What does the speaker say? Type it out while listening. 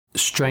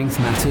Strength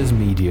Matters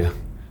Media.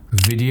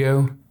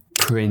 Video,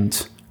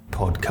 print,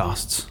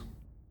 podcasts.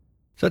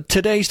 So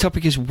today's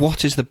topic is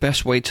what is the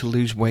best way to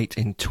lose weight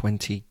in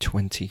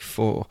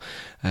 2024?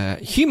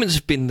 Humans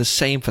have been the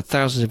same for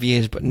thousands of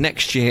years, but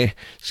next year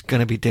it's going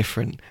to be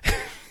different.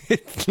 A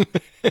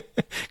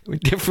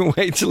different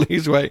way to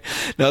lose weight.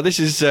 Now, this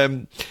is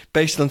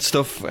based on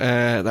stuff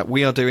that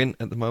we are doing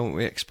at the moment.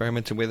 We're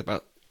experimenting with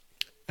about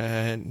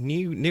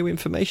new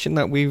information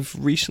that we've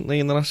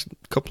recently, in the last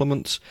couple of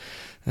months,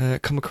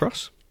 come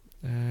across.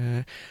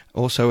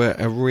 Also,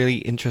 a really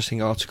interesting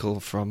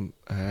article from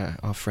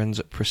our friends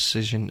at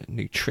Precision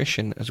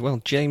Nutrition as well.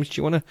 James, do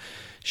you want to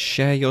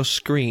share your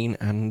screen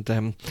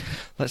and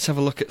let's have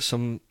a look at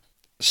some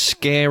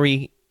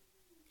scary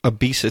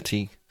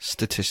obesity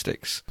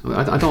statistics?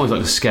 I don't always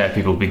like to scare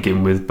people to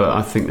begin with, but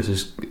I think this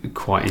is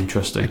quite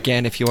interesting.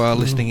 Again, if you are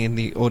listening in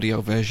the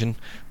audio version,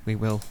 we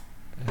will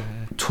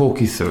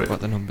talk you through it. About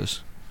the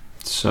numbers.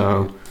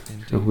 So,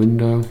 the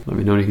window. Let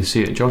me know if you can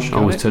see it, Josh. I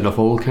always turned off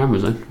all the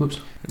cameras then. Whoops.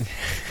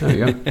 There we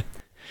go.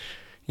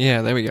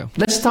 Yeah, there we go.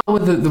 Let's start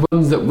with the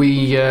ones that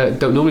we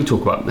don't normally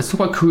talk about. Let's talk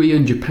about Korea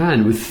and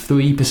Japan with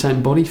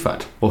 3% body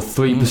fat. Or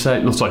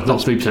 3%, not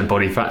 3%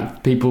 body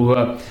fat. People who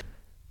are...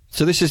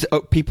 So this is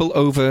people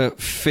over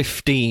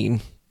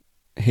 15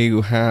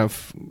 who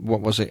have,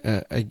 what was it,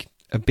 a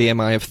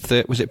BMI of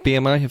 30, was it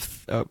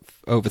BMI of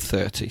over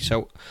 30?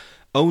 So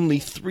only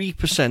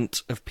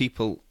 3% of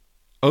people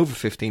over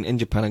 15 in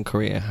Japan and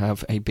Korea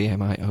have a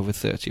BMI over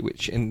 30,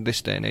 which in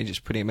this day and age is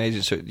pretty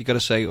amazing. So you've got to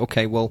say,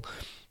 okay, well,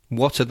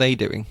 what are they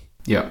doing?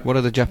 Yeah. What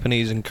are the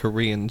Japanese and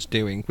Koreans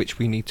doing, which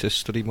we need to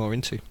study more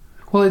into?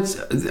 Well,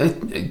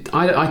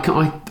 I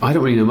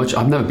don't really know much.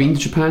 I've never been to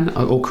Japan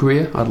or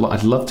Korea.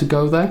 I'd love to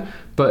go there.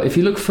 But if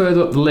you look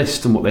further up the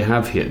list and what they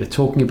have here, they're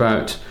talking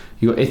about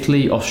you got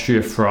Italy,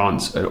 Austria,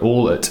 France,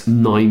 all at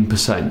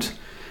 9%.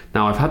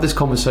 Now, I've had this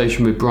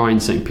conversation with Brian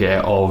St.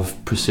 Pierre of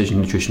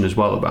Precision Nutrition as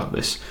well about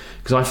this,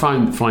 because I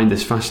find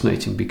this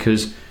fascinating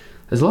because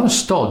there's a lot of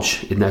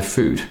stodge in their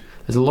food.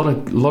 There's a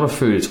lot of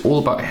food. It's all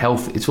about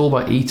health. It's all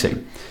about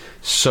eating.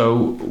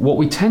 So what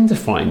we tend to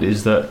find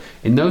is that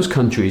in those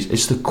countries,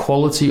 it's the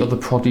quality of the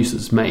produce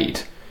that's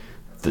made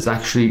that's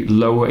actually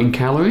lower in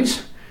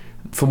calories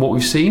from what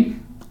we've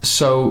seen.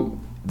 So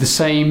the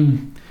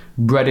same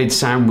breaded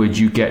sandwich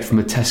you get from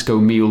a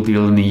Tesco meal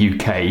deal in the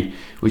UK,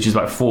 which is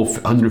about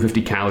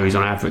 450 calories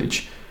on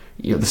average,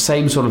 the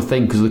same sort of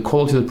thing, because the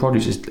quality of the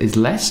produce is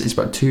less. It's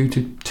about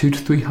 200 to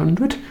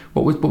 300,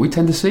 what we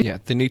tend to see. Yeah,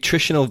 the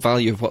nutritional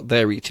value of what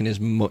they're eating is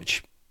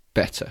much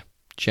better,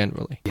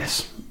 generally.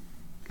 Yes.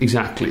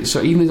 Exactly.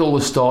 So even with all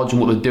the starch and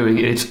what they're doing,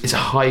 it's a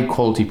high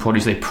quality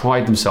produce. They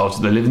pride themselves.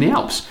 They live in the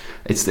Alps.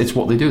 It's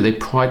what they do. They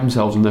pride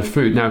themselves on their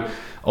food. Now,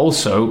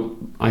 also,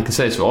 I can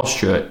say this for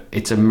Austria.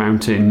 It's a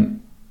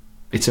mountain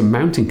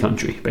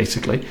country.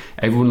 Basically,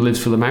 everyone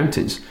lives for the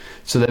mountains.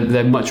 So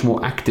they're much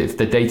more active.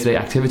 Their day-to-day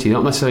activity,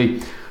 not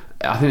necessarily.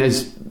 I think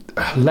there's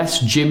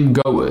less gym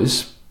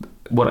goers.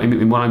 What I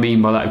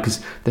mean by that, because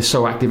they're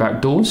so active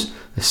outdoors.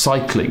 They're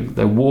cycling,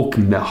 they're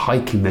walking, they're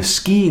hiking, they're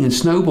skiing and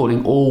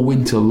snowboarding all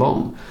winter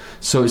long.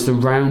 So it's the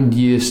round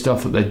year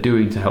stuff that they're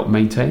doing to help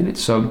maintain it.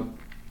 So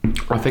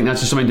I think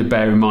that's just something to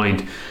bear in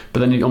mind. But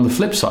then on the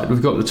flip side,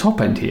 we've got the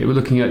top end here. We're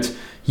looking at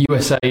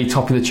USA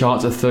topping the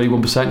charts at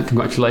 31%.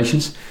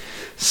 Congratulations.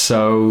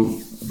 So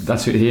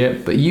that's it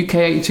here. But UK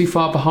ain't too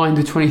far behind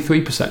at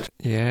 23%.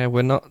 Yeah,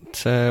 we're not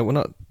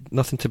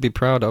nothing to be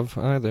proud of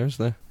either, is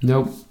there?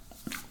 No,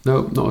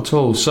 not at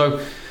all. So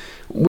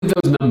with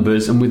those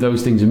numbers and with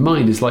those things in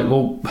mind, it's like,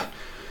 well,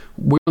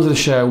 we wanted to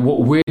share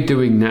what we're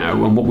doing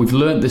now and what we've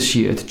learned this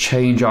year to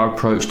change our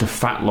approach to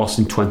fat loss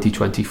in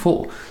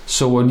 2024.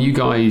 So when you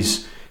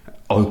guys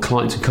are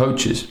clients and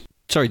coaches...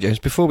 Sorry, James,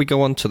 before we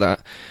go on to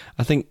that,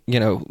 I think,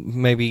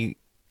 maybe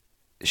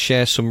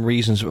share some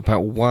reasons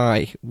about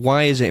why.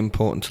 Why is it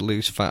important to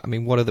lose fat? I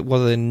mean, what are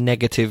the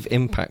negative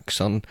impacts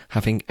on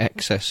having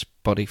excess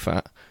body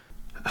fat?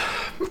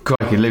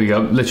 Crikey, there we go.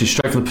 Literally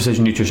straight from the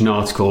Precision Nutrition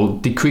article.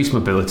 Decreased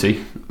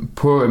mobility,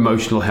 poor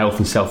emotional health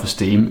and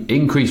self-esteem,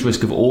 increased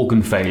risk of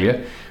organ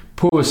failure,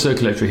 poor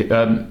circulatory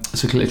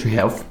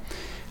health,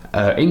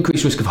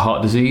 increased risk of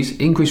heart disease,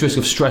 increased risk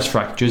of stress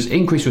fractures,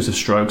 increased risk of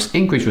strokes,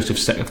 increased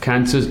risk of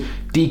cancers,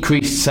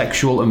 decreased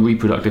sexual and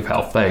reproductive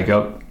health. There you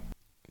go.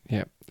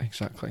 Yeah,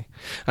 exactly.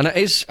 And it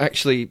is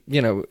actually,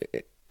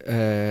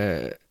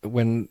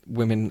 when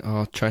women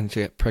are trying to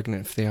get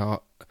pregnant, if they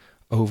are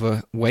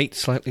overweight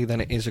slightly, then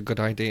it is a good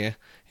idea.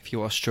 If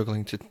you are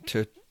struggling to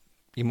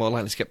you're more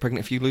likely to get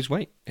pregnant if you lose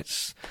weight.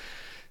 It's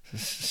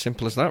as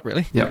simple as that,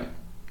 really. Yeah,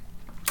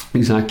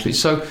 exactly.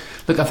 So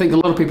look, I think a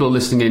lot of people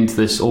listening into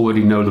this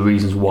already know the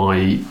reasons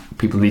why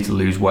people need to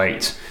lose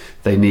weight.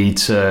 They need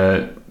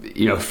to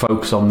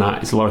focus on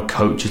that. It's a lot of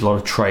coaches, a lot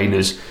of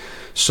trainers.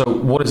 So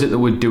what is it that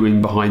we're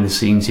doing behind the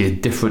scenes here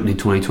different in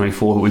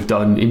 2024 that we've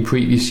done in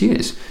previous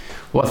years?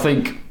 Well, I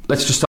think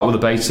let's just start with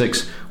the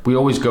basics. We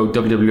always go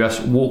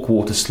WWS, walk,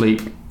 water,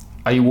 sleep.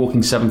 Are you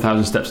walking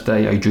 7,000 steps a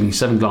day? Are you drinking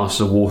 7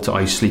 glasses of water?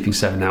 Are you sleeping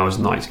 7 hours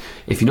a night?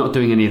 If you're not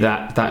doing any of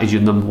that, that is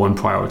your number one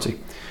priority.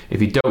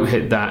 If you don't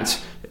hit that,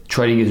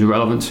 training is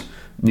irrelevant.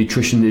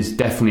 Nutrition is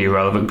definitely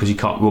irrelevant because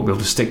won't be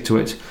able to stick to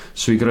it.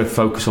 So you've got to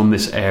focus on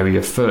this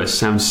area first.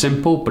 Sounds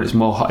simple, but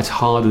it's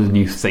harder than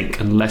you think,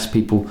 and less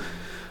and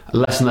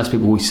less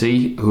people we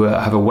see who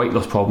have a weight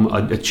loss problem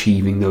are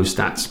achieving those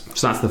stats.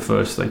 So that's the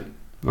first thing,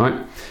 right?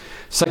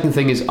 Second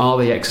thing is, are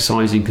they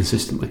exercising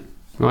consistently,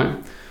 right?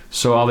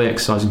 So are they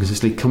exercising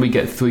consistently? Can we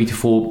get 3 to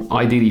 4,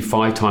 ideally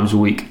 5 times a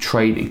week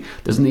training?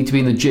 Doesn't need to be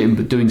in the gym,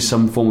 but doing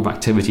some form of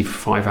activity for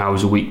 5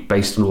 hours a week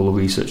based on all the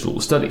research and all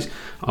the studies.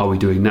 Are we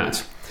doing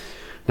that?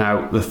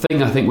 Now, the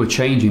thing I think we're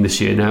changing this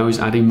year now is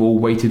adding more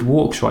weighted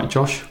walks, right,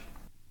 Josh?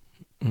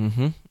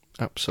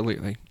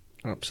 Absolutely.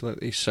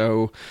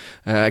 So,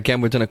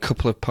 again, we've done a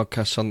couple of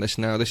podcasts on this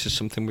now. This is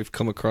something we've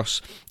come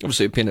across.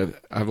 Obviously,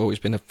 I've always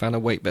been a fan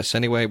of weight vests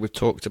anyway. We've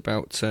talked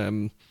about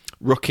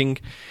rucking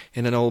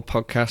in an old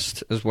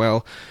podcast as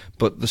well.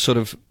 But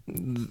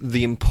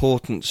the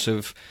importance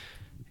of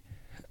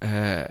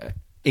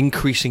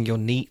increasing your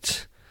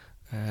NEAT,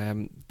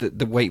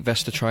 the weight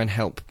vest to try and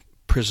help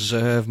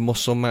preserve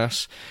muscle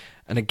mass.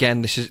 And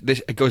again, this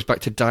it goes back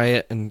to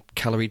diet and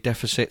calorie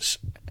deficits.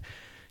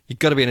 You've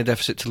got to be in a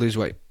deficit to lose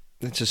weight.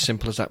 It's as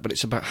simple as that, but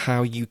it's about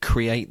how you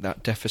create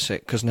that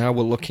deficit, because now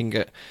we're looking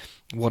at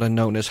what are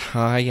known as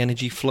high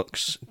energy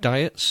flux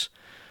diets.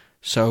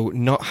 So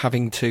not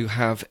having to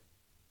have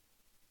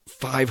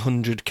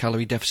 500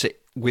 calorie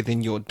deficit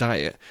within your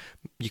diet,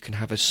 you can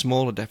have a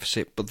smaller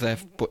deficit, but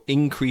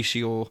increase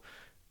your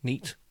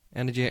NEAT,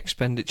 energy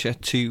expenditure,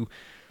 to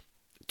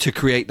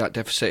create that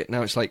deficit.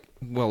 Now it's like,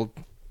 well,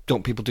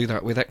 don't people do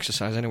that with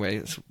exercise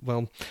anyway?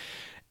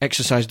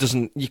 Exercise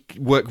you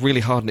work really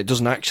hard and it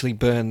doesn't actually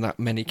burn that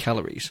many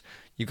calories.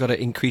 You've got to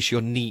increase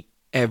your NEAT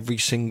every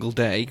single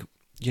day.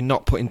 You're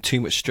not putting too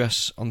much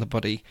stress on the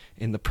body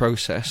in the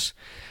process.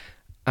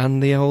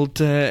 And the old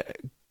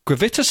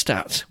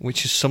Gravitastat,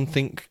 which is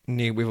something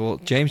new.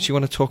 James, do you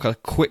want to talk a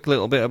quick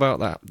little bit about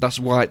that?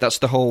 That's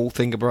the whole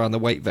thing around the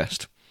weight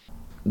vest.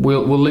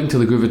 We'll link to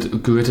the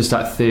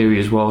Gravitastat theory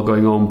as well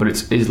going on, but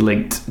it is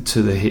linked to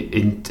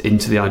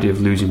into the idea of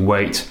losing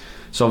weight.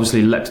 So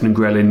obviously leptin and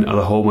ghrelin are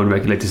the hormone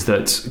regulators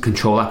that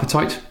control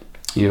appetite.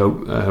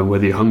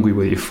 Whether you're hungry,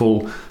 whether you're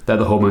full, they're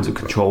the hormones that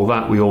control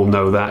that. We all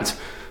know that.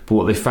 But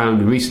what they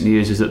found in recent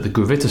years is that the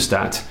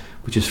Gravitastat,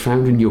 which is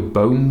found in your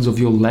bones of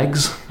your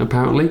legs,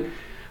 apparently.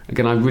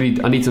 Again, I need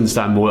to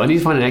understand more. I need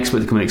to find an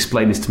expert to come and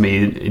explain this to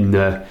me in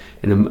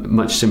a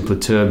much simpler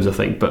terms, I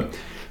think. But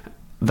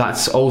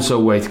that's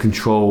also a way to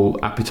control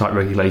appetite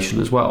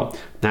regulation as well.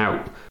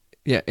 Now,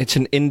 yeah, it's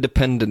an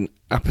independent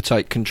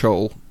appetite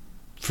control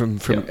from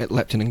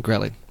leptin and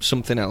ghrelin,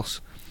 something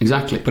else.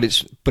 Exactly.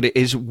 But it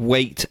is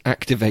weight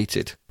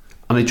activated.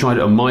 And they tried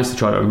it on mice, they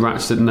tried it on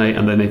rats, didn't they?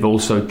 And then they've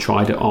also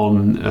tried it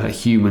on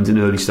humans in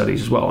early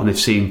studies as well, and they've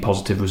seen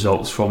positive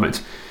results from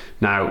it.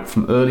 Now,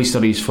 from early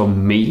studies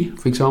from me,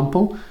 for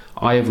example,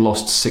 I have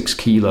lost 6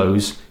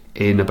 kilos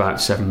in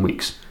about 7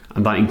 weeks.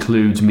 And that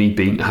includes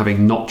me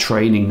having not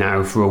training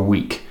now for a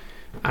week,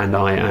 and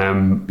I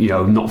am,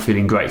 not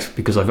feeling great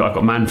because I've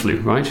got man flu,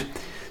 right?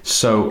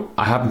 So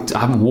I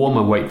haven't worn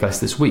my weight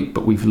vest this week,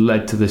 but we've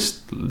led to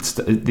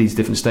these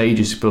different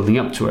stages building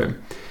up to it.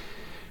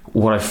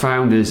 What I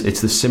found is it's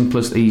the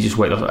simplest, easiest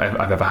weight loss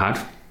I've ever had.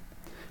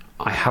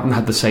 I haven't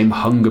had the same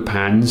hunger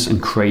pangs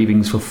and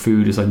cravings for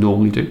food as I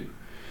normally do.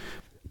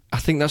 I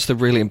think that's the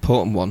really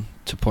important one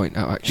to point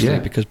out, actually,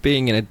 because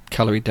being in a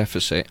calorie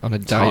deficit on a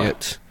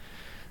diet,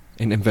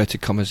 in inverted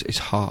commas, is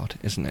hard,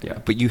 isn't it? Yeah.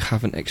 But you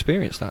haven't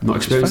experienced that. Not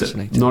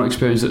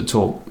experienced it at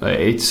all.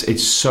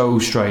 It's so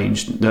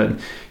strange that,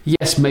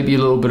 yes, maybe a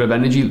little bit of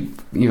energy,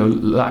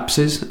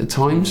 lapses at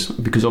times,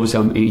 because obviously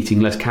I'm eating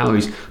less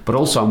calories, but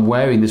also I'm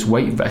wearing this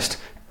weight vest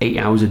 8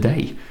 hours a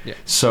day. Yeah.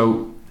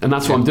 So, and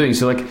that's what I'm doing.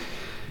 So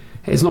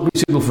it's not really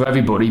suitable for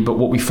everybody, but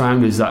what we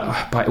found is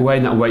that by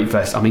wearing that weight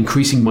vest, I'm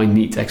increasing my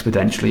NEAT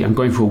exponentially. I'm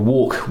going for a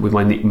walk with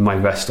my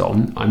vest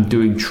on. I'm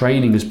doing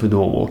training as per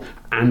normal,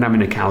 and I'm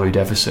in a calorie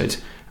deficit,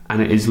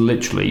 and it is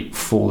literally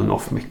falling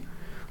off me.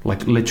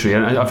 Like literally,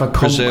 and I've had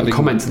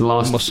comments in the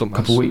last couple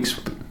of weeks.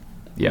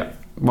 Yeah,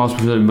 whilst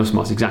preserving muscle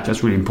mass, exactly.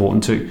 That's really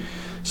important too.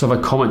 So I've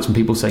had comments from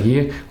people saying,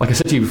 here, like I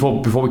said to you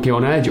before we came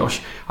on air,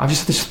 Josh, I've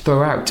just had to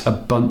throw out a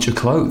bunch of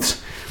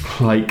clothes.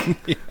 Like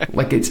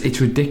it's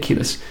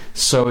ridiculous.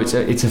 So it's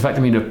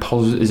affected me in a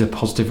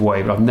positive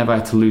way, but I've never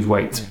had to lose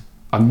weight. Yeah.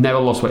 I've never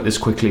lost weight this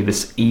quickly,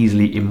 this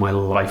easily in my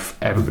life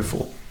ever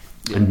before.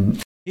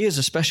 And here's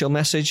a special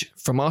message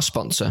from our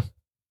sponsor.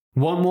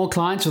 Want more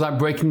clients without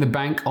breaking the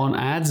bank on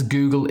ads?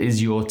 Google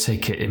is your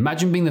ticket.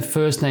 Imagine being the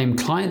first name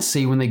clients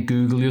see when they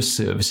Google your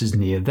services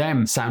near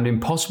them. Sound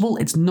impossible?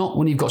 It's not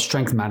when you've got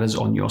Strength Matters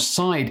on your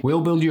side.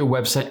 We'll build you a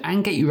website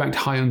and get you ranked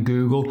high on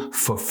Google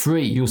for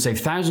free. You'll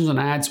save thousands on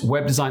ads,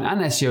 web design and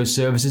SEO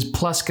services,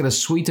 plus get a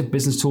suite of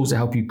business tools to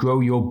help you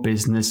grow your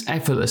business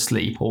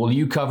effortlessly. All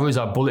you cover is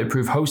our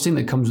bulletproof hosting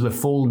that comes with a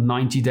full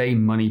 90-day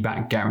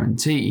money-back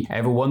guarantee.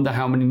 Ever wonder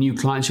how many new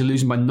clients you're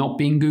losing by not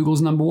being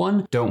Google's number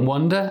one? Don't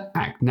wonder,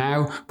 act now.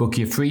 Book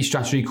your free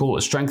strategy call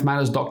at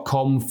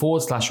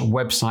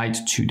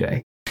strengthmatters.com/website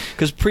today.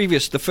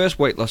 Because the first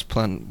weight loss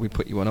plan we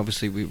put you on,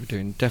 obviously we were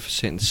doing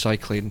deficit and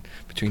cycling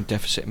between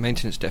deficit and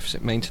maintenance,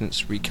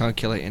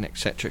 recalculating,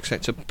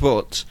 etc.,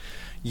 but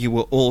you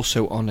were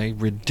also on a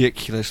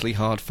ridiculously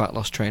hard fat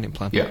loss training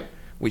plan. Yeah.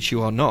 Which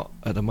you are not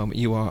at the moment.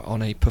 You are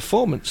on a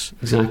performance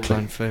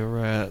plan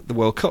for the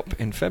World Cup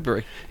in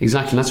February.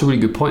 Exactly, and that's a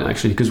really good point,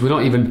 actually, because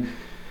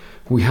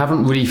we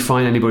haven't really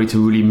found anybody to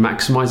really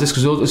maximise this,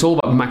 because it's all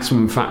about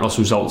maximum fat loss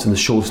results in the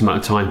shortest amount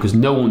of time, because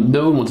no one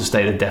wants to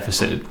stay in a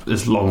deficit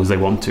as long as they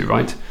want to,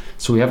 right?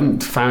 So we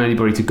haven't found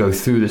anybody to go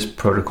through this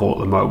protocol at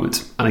the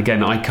moment. And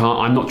again,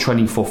 I'm not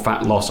training for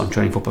fat loss, I'm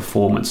training for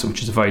performance,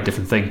 which is a very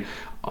different thing.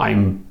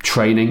 I'm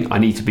training, I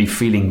need to be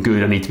feeling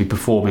good, I need to be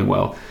performing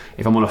well.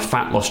 If I'm on a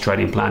fat loss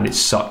training plan, it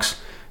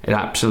sucks. It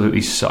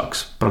absolutely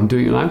sucks. But I'm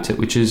doing it without it,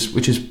 which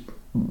is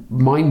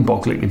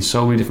mind-boggling in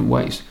so many different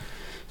ways.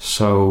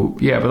 So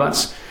yeah, but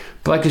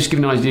I can just give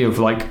an idea of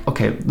like,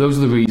 okay, those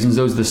are the reasons,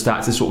 those are the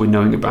stats, this is what we're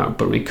knowing about.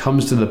 But when it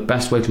comes to the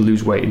best way to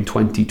lose weight in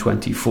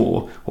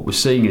 2024, what we're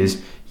seeing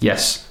is,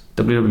 yes,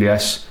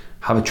 WWS,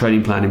 have a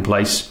training plan in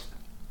place.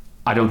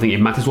 I don't think it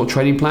matters what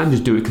training plan,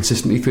 just do it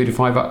consistently 3 to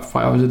 5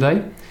 hours a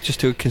day. Just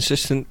do a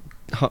consistent,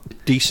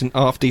 half-decent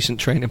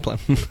training plan.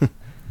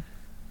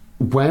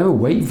 Wear a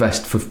weight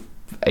vest for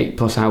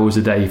 8+ hours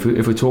a day. If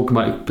we're talking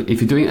about,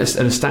 if you're doing it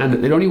at a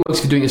stand, it only works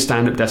if you're doing a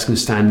stand-up desk and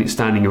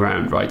standing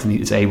around, right? And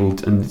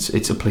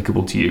it's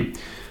applicable to you.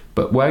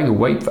 But wearing a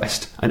weight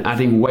vest and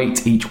adding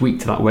weight each week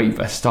to that weight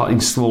vest, starting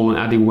small and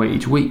adding weight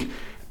each week,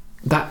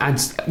 that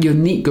adds, your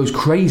NEAT goes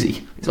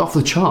crazy. It's off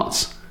the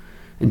charts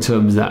in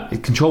terms of that.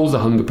 It controls the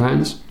hunger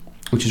pangs,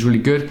 which is really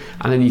good.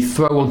 And then you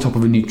throw on top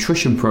of a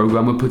nutrition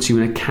program that puts you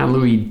in a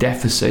calorie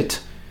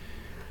deficit.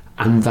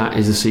 And that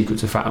is the secret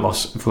to fat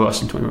loss for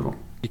us in 2024.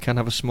 You can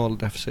have a smaller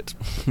deficit.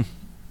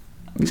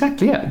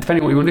 Exactly, yeah.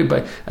 Depending on what you want to do,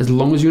 but as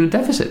long as you're in a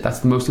deficit, that's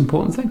the most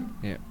important thing.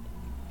 Yeah,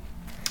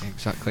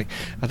 exactly.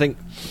 I think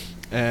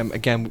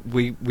again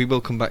we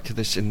will come back to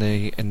this in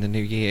the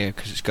new year,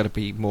 because it's got to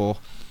be more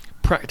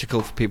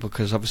practical for people,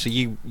 because obviously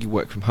you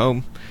work from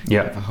home.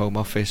 Yeah. You have a home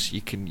office.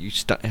 You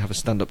have a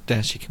stand-up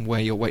desk. You can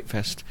wear your weight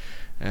vest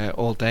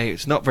all day.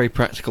 It's not very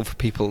practical for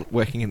people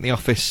working in the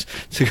office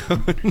to go.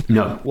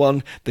 No.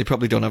 One, they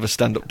probably don't have a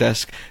stand-up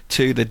desk.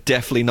 Two, they're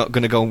definitely not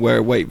going to go and wear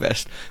a weight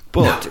vest.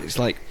 But It's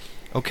like,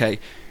 okay,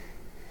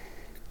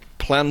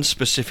 plan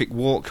specific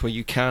walks where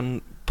you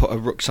can put a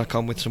rucksack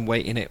on with some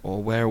weight in it,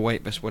 or wear a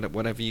weight vest,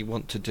 whatever you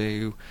want to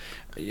do.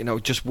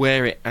 Just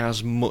wear it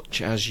as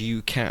much as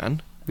you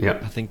can. Yeah,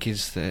 I think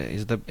is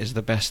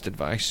the best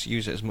advice.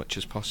 Use it as much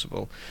as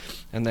possible,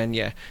 and then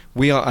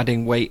we are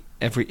adding weight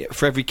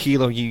for every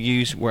kilo you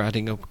use. We're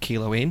adding a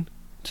kilo in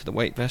to the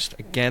weight vest.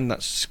 Again,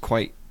 that's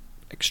quite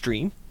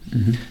extreme,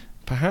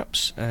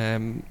 perhaps.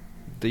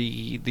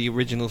 The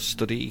original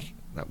study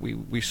that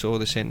we saw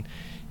this in,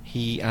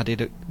 he added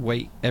a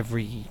weight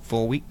every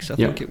 4 weeks, I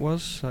think it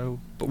was.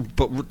 So,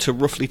 but to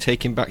roughly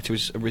take him back to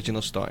his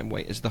original starting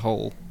weight is the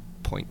whole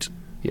point.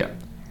 Yeah.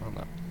 On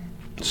that.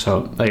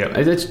 So there you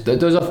go.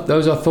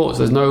 Those are thoughts.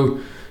 There's no,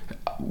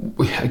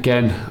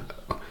 again,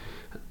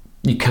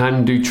 you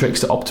can do tricks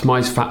to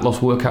optimize fat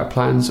loss workout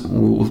plans.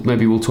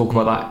 Maybe we'll talk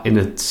about that in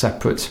a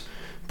separate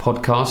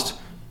podcast.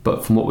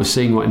 But from what we're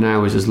seeing right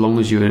now is, as long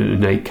as you're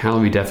in a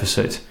calorie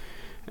deficit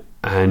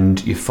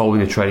and you're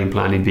following a training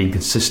plan and being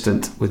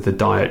consistent with the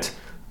diet,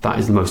 that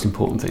is the most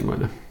important thing right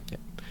now.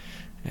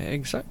 Yeah,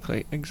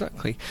 exactly.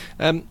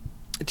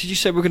 Did you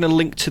say we're going to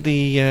link to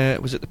the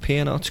was it the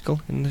PN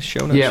article in the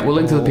show notes? Yeah, we'll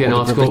link to the PN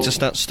article. The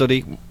Gravitastat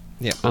study.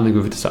 Yeah, and the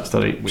Gravitastat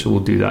study. So we'll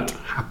do that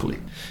happily.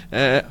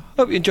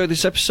 Hope you enjoyed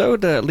this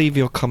episode. Leave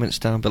your comments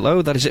down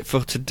below. That is it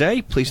for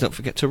today. Please don't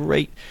forget to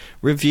rate,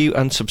 review,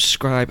 and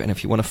subscribe. And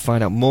if you want to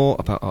find out more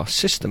about our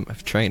system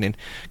of training,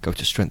 go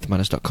to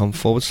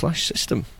strengthmatters.com/system.